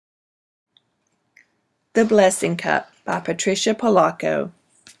The Blessing Cup by Patricia Polacco.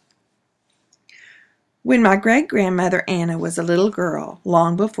 When my great-grandmother Anna was a little girl,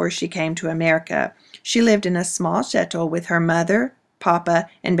 long before she came to America, she lived in a small chateau with her mother, papa,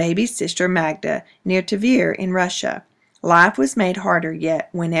 and baby sister Magda near Tver in Russia. Life was made harder yet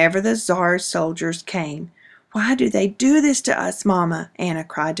whenever the Tsar's soldiers came. "Why do they do this to us, Mama?" Anna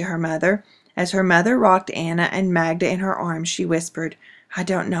cried to her mother. As her mother rocked Anna and Magda in her arms, she whispered, "I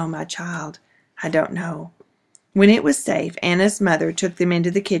don't know, my child. I don't know." When it was safe, Anna's mother took them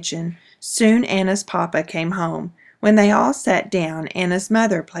into the kitchen. Soon Anna's papa came home. When they all sat down, Anna's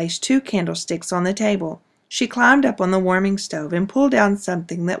mother placed 2 candlesticks on the table. She climbed up on the warming stove and pulled down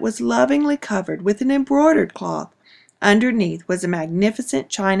something that was lovingly covered with an embroidered cloth. Underneath was a magnificent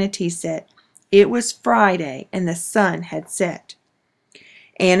china tea set. It was Friday, and the sun had set.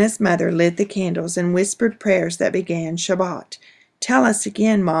 Anna's mother lit the candles and whispered prayers that began Shabbat. "Tell us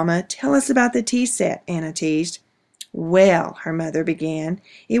again, Mama. Tell us about the tea set," Anna teased. "Well," her mother began,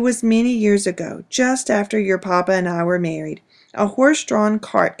 "it was many years ago, just after your papa and I were married. A horse-drawn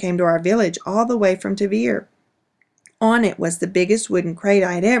cart came to our village all the way from Tver. On it was the biggest wooden crate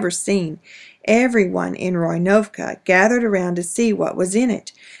I had ever seen. Everyone in Roinovka gathered around to see what was in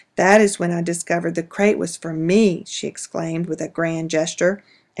it. That is when I discovered the crate was for me," she exclaimed with a grand gesture.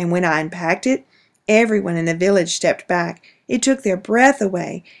 "And when I unpacked it, everyone in the village stepped back. It took their breath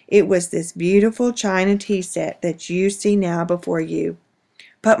away. It was this beautiful china tea set that you see now before you."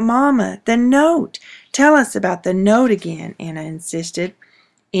 "But, Mama, the note! Tell us about the note again," Anna insisted.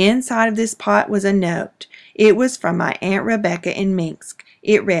 "Inside of this pot was a note. It was from my Aunt Rebecca in Minsk.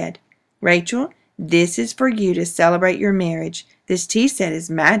 It read, 'Rachel, this is for you to celebrate your marriage. This tea set is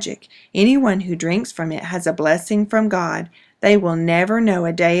magic. Anyone who drinks from it has a blessing from God. They will never know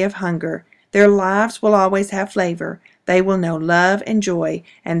a day of hunger. Their lives will always have flavor. They will know love and joy,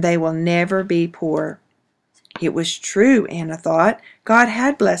 and they will never be poor.'" It was true, Anna thought. God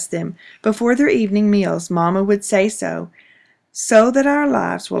had blessed them. Before their evening meals, Mama would say so that our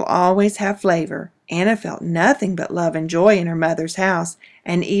lives will always have flavor. Anna felt nothing but love and joy in her mother's house,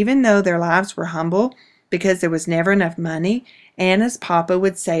 and even though their lives were humble, because there was never enough money, Anna's papa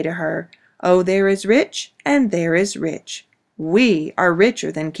would say to her, "Oh, there is rich, and there is rich. We are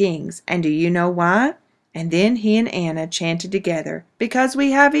richer than kings, and do you know why?" And then he and Anna chanted together, "Because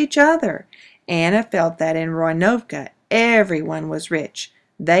we have each other." Anna felt that in Roinovka everyone was rich.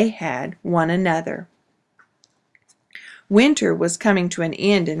 They had one another. Winter was coming to an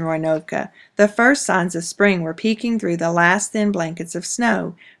end in Roinovka. The first signs of spring were peeking through the last thin blankets of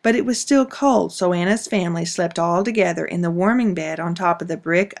snow, but it was still cold, so Anna's family slept all together in the warming bed on top of the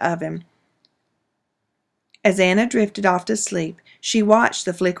brick oven. As Anna drifted off to sleep, she watched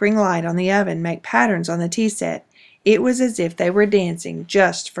the flickering light on the oven make patterns on the tea set. It was as if they were dancing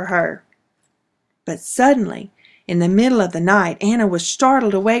just for her. But suddenly, in the middle of the night, Anna was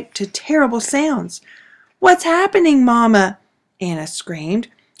startled awake to terrible sounds. "What's happening, Mama?" Anna screamed.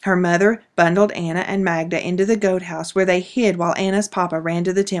 Her mother bundled Anna and Magda into the goat house, where they hid while Anna's papa ran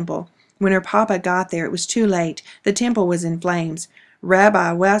to the temple. When her papa got there, it was too late. The temple was in flames.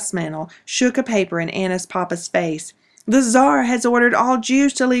 Rabbi Westmanel shook a paper in Anna's papa's face. "The Tsar has ordered all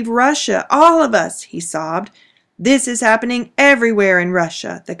Jews to leave Russia, all of us," he sobbed. "This is happening everywhere in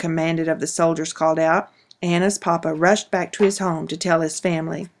Russia," the commandant of the soldiers called out. Anna's papa rushed back to his home to tell his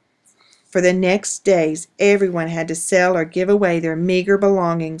family. For the next days, everyone had to sell or give away their meager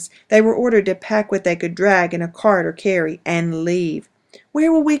belongings. They were ordered to pack what they could drag in a cart or carry and leave.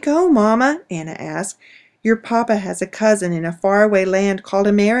 "Where will we go, Mama?" Anna asked. "Your papa has a cousin in a faraway land called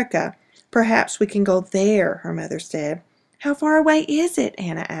America. Perhaps we can go there," her mother said. "How far away is it?"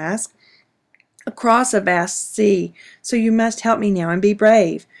 Anna asked. "Across a vast sea, so you must help me now and be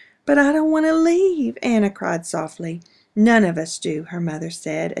brave." "But I don't want to leave," Anna cried softly. "None of us do," her mother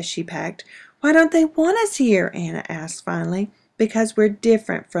said as she packed. "Why don't they want us here?" Anna asked finally. "Because we're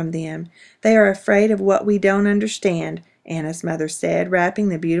different from them. They are afraid of what we don't understand," Anna's mother said, wrapping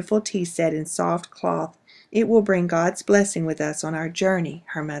the beautiful tea set in soft cloth. "It will bring God's blessing with us on our journey,"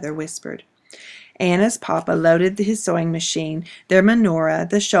 her mother whispered. Anna's papa loaded his sewing machine, their menorah,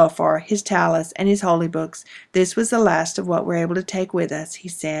 the shofar, his tallis, and his holy books. "This was the last of what we're able to take with us," he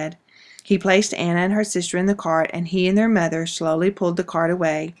said. He placed Anna and her sister in the cart, and he and their mother slowly pulled the cart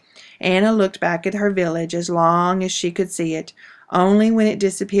away. Anna looked back at her village as long as she could see it. Only when it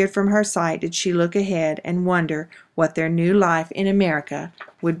disappeared from her sight did she look ahead and wonder what their new life in America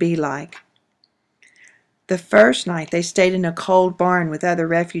would be like. The first night they stayed in a cold barn with other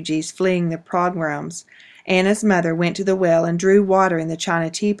refugees fleeing the pogroms. Anna's mother went to the well and drew water in the china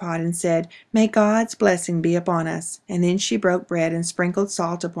teapot and said, "May God's blessing be upon us." And then she broke bread and sprinkled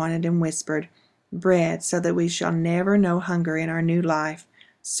salt upon it and whispered, bread so that we shall never know hunger in our new life,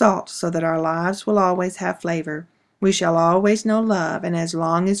 salt so that our lives will always have flavor. We shall always know love, and as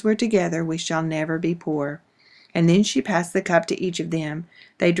long as we're together we shall never be poor." And then she passed the cup to each of them.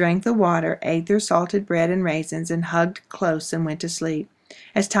 They drank the water, ate their salted bread and raisins, and hugged close and went to sleep.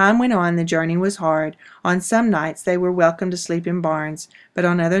 As time went on, the journey was hard. On some nights they were welcome to sleep in barns, but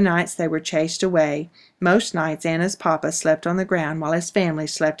on other nights they were chased away. Most nights Anna's papa slept on the ground while his family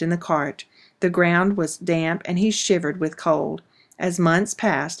slept in the cart. The ground was damp and he shivered with cold. As months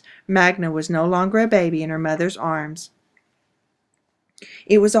passed, Magda was no longer a baby in her mother's arms.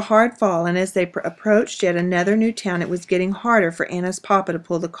 It was a hard fall, and as they approached yet another new town it was getting harder for Anna's papa to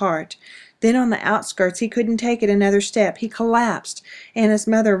pull the cart. Then on the outskirts he couldn't take it another step. He collapsed. Anna's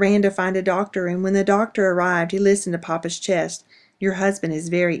mother ran to find a doctor, and when the doctor arrived he listened to Papa's chest. "Your husband is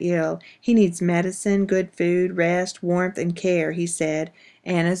very ill. He needs medicine, good food, rest, warmth, and care," he said.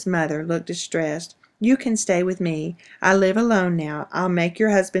 Anna's mother looked distressed. "You can stay with me. I live alone now. I'll make your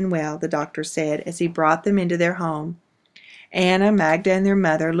husband well," the doctor said as he brought them into their home. Anna, Magda, and their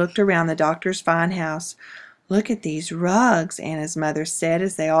mother looked around the doctor's fine house. "Look at these rugs," Anna's mother said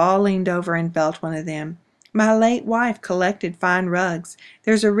as they all leaned over and felt one of them. "My late wife collected fine rugs.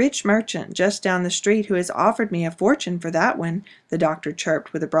 There's a rich merchant just down the street who has offered me a fortune for that one," the doctor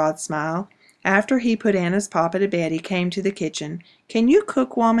chirped with a broad smile. After he put Anna's papa to bed he came to the kitchen. "Can you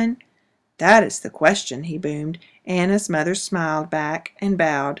cook, woman?" "That is the question," he boomed. Anna's mother smiled back and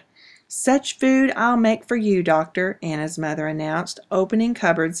bowed. "Such food I'll make for you, doctor," Anna's mother announced, opening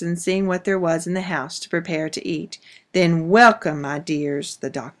cupboards and seeing what there was in the house to prepare to eat. "Then welcome, my dears," the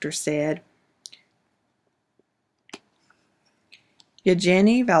doctor said.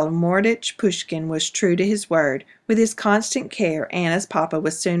 Yevgeny Valmordich Pushkin was true to his word. With his constant care, Anna's papa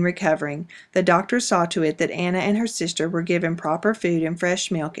was soon recovering. The doctor saw to it that Anna and her sister were given proper food and fresh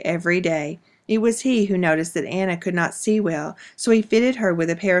milk every day. It was he who noticed that Anna could not see well, so he fitted her with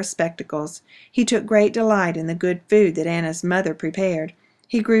a pair of spectacles. He took great delight in the good food that Anna's mother prepared.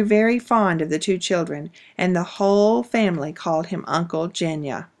 He grew very fond of the two children, and the whole family called him Uncle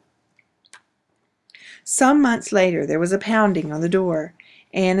Genya. Some months later there was a pounding on the door.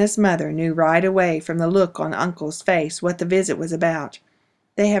 Anna's mother knew right away from the look on Uncle's face what the visit was about.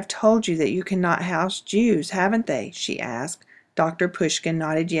 "They have told you that you cannot house Jews, haven't they?" she asked. Dr. Pushkin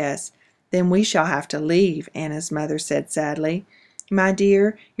nodded yes. "Then we shall have to leave," Anna's mother said sadly. "My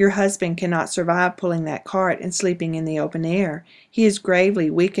dear, your husband cannot survive pulling that cart and sleeping in the open air. He is gravely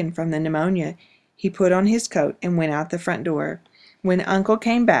weakened from the pneumonia." He put on his coat and went out the front door. When Uncle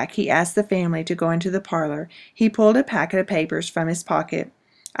came back, he asked the family to go into the parlor. He pulled a packet of papers from his pocket.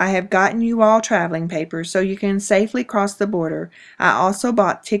 "I have gotten you all traveling papers so you can safely cross the border. I also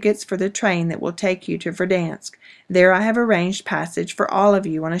bought tickets for the train that will take you to Verdansk. There I have arranged passage for all of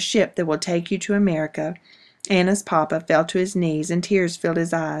you on a ship that will take you to America." Anna's papa fell to his knees and tears filled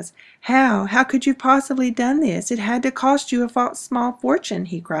his eyes. How could you possibly done this? It had to cost you a small fortune,"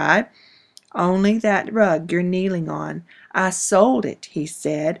 he cried. "Only that rug you're kneeling on. I sold it," he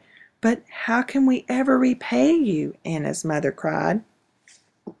said. "But how can we ever repay you?" Anna's mother cried.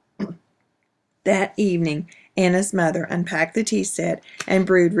 That evening Anna's mother unpacked the tea set and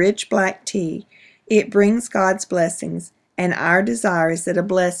brewed rich black tea. It brings God's blessings, and our desire is that a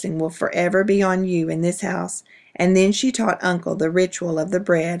blessing will forever be on you in this house. And then she taught Uncle the ritual of the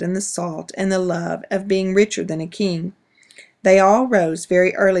bread and the salt and the love of being richer than a king. They all rose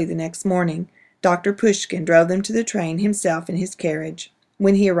very early the next morning. Dr. Pushkin drove them to the train himself in his carriage.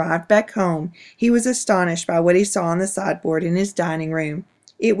 When he arrived back home, he was astonished by what he saw on the sideboard in his dining room.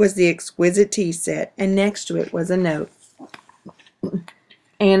 It was the exquisite tea set, and next to it was a note.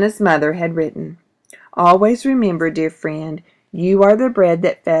 Anna's mother had written, "Always remember, dear friend, you are the bread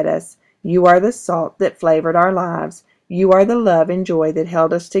that fed us. You are the salt that flavored our lives. You are the love and joy that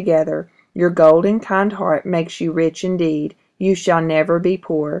held us together. Your golden kind heart makes you rich indeed. You shall never be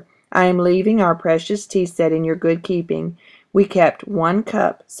poor. I am leaving our precious tea set in your good keeping. We kept 1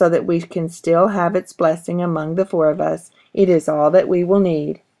 cup so that we can still have its blessing among the 4 of us. It is all that we will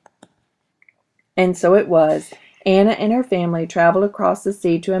need." And so it was. Anna and her family traveled across the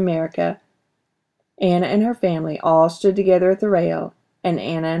sea to America. Anna and her family all stood together at the rail, and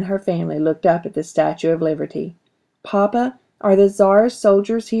Anna and her family looked up at the Statue of Liberty. "Papa, are the Tsar's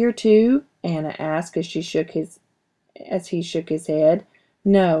soldiers here too?" Anna asked as he shook his head.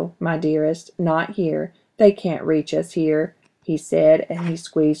 "No, my dearest, not here. They can't reach us here," he said, and he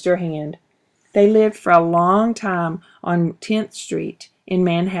squeezed her hand. They lived for a long time on 10th Street in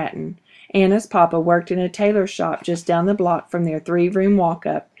Manhattan. Anna's papa worked in a tailor shop just down the block from their 3-room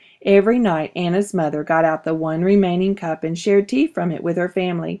walk-up. Every night Anna's mother got out the one remaining cup and shared tea from it with her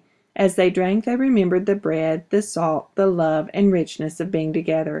family. As they drank, they remembered the bread, the salt, the love, and richness of being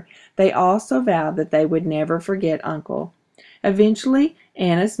together. They also vowed that they would never forget Uncle. Eventually,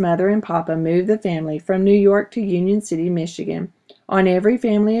 Anna's mother and Papa moved the family from New York to Union City, Michigan. On every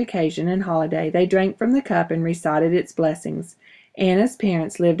family occasion and holiday, they drank from the cup and recited its blessings. Anna's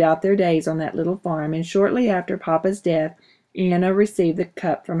parents lived out their days on that little farm, and shortly after Papa's death, Anna received the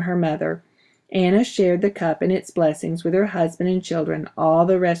cup from her mother. Anna shared the cup and its blessings with her husband and children all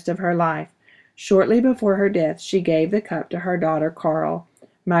the rest of her life. Shortly before her death, she gave the cup to her daughter Carl.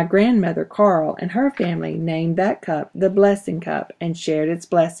 My grandmother Carl and her family named that cup the Blessing Cup and shared its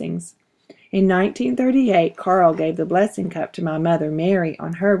blessings. In 1938, Carl gave the Blessing Cup to my mother Mary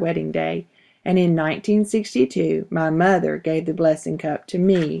on her wedding day, and in 1962, my mother gave the Blessing Cup to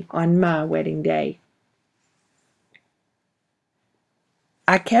me on my wedding day.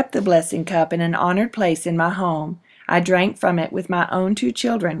 I kept the Blessing Cup in an honored place in my home. I drank from it with my own 2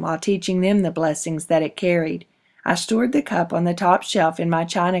 children while teaching them the blessings that it carried. I stored the cup on the top shelf in my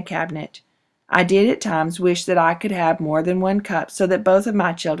china cabinet. I did at times wish that I could have more than one cup so that both of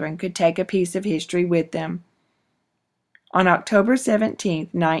my children could take a piece of history with them. On October 17,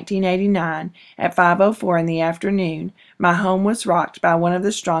 1989, at 5:04 in the afternoon, my home was rocked by one of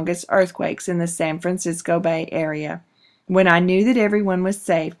the strongest earthquakes in the San Francisco Bay Area. When I knew that everyone was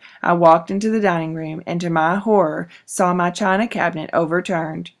safe, I walked into the dining room and to my horror saw my china cabinet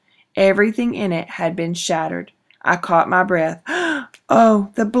overturned. Everything in it had been shattered. I caught my breath.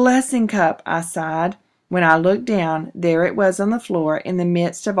 "Oh, the Blessing Cup," I sighed. When I looked down, there it was on the floor in the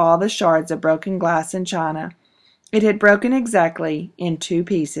midst of all the shards of broken glass and china. It had broken exactly in 2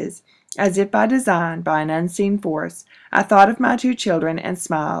 pieces. As if by design, by an unseen force, I thought of my 2 children and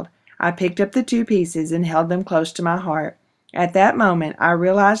smiled. I picked up the 2 pieces and held them close to my heart. At that moment, I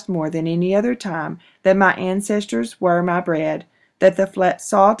realized more than any other time that my ancestors were my bread, that the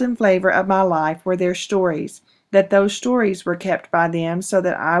salt and flavor of my life were their stories, that those stories were kept by them so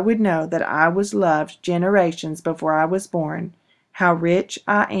that I would know that I was loved generations before I was born. How rich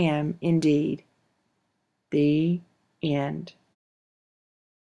I am indeed. The end.